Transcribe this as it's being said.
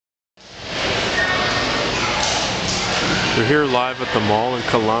We're here live at the mall in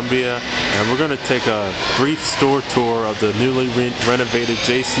Columbia, and we're going to take a brief store tour of the newly renovated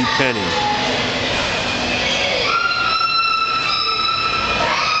JCPenney.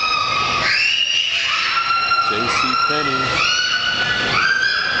 JCPenney.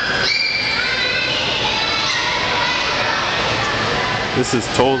 This is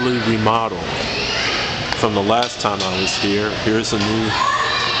totally remodeled from the last time I was here. Here's a new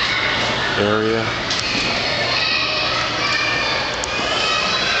area.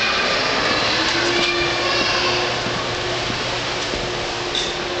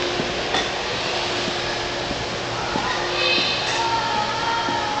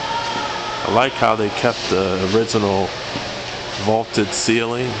 I like how they kept the original vaulted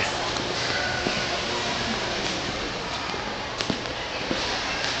ceiling.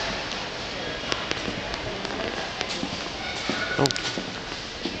 Oh.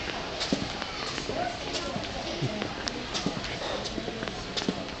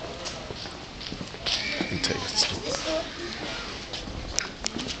 Take it.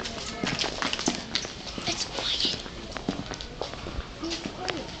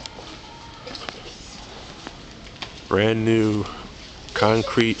 Brand new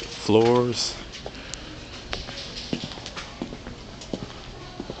concrete floors.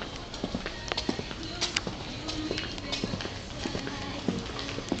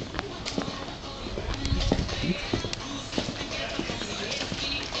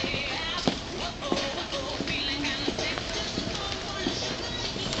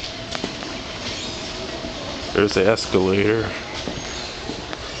 There's the escalator.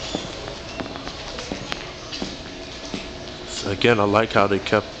 So again, I like how they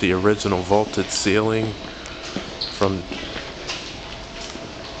kept the original vaulted ceiling from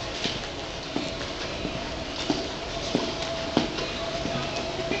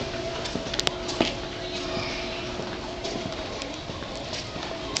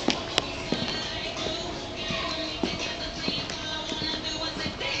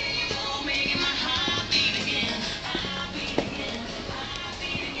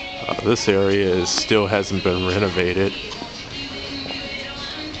this area still hasn't been renovated.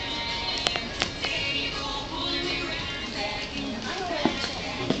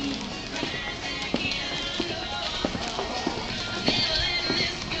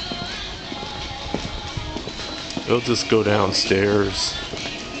 We'll just go downstairs.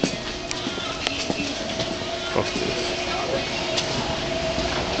 Fuck this.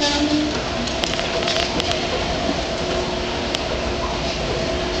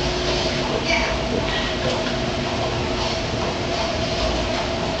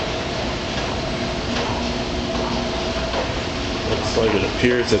 Looks like it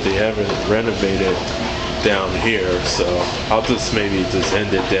appears that they haven't renovated down here, so I'll just maybe just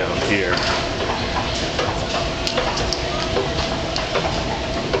end it down here.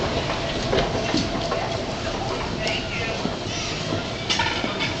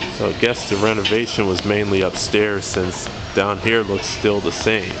 So I guess the renovation was mainly upstairs, since down here looks still the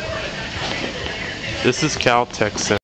same. This is CaltecCenter.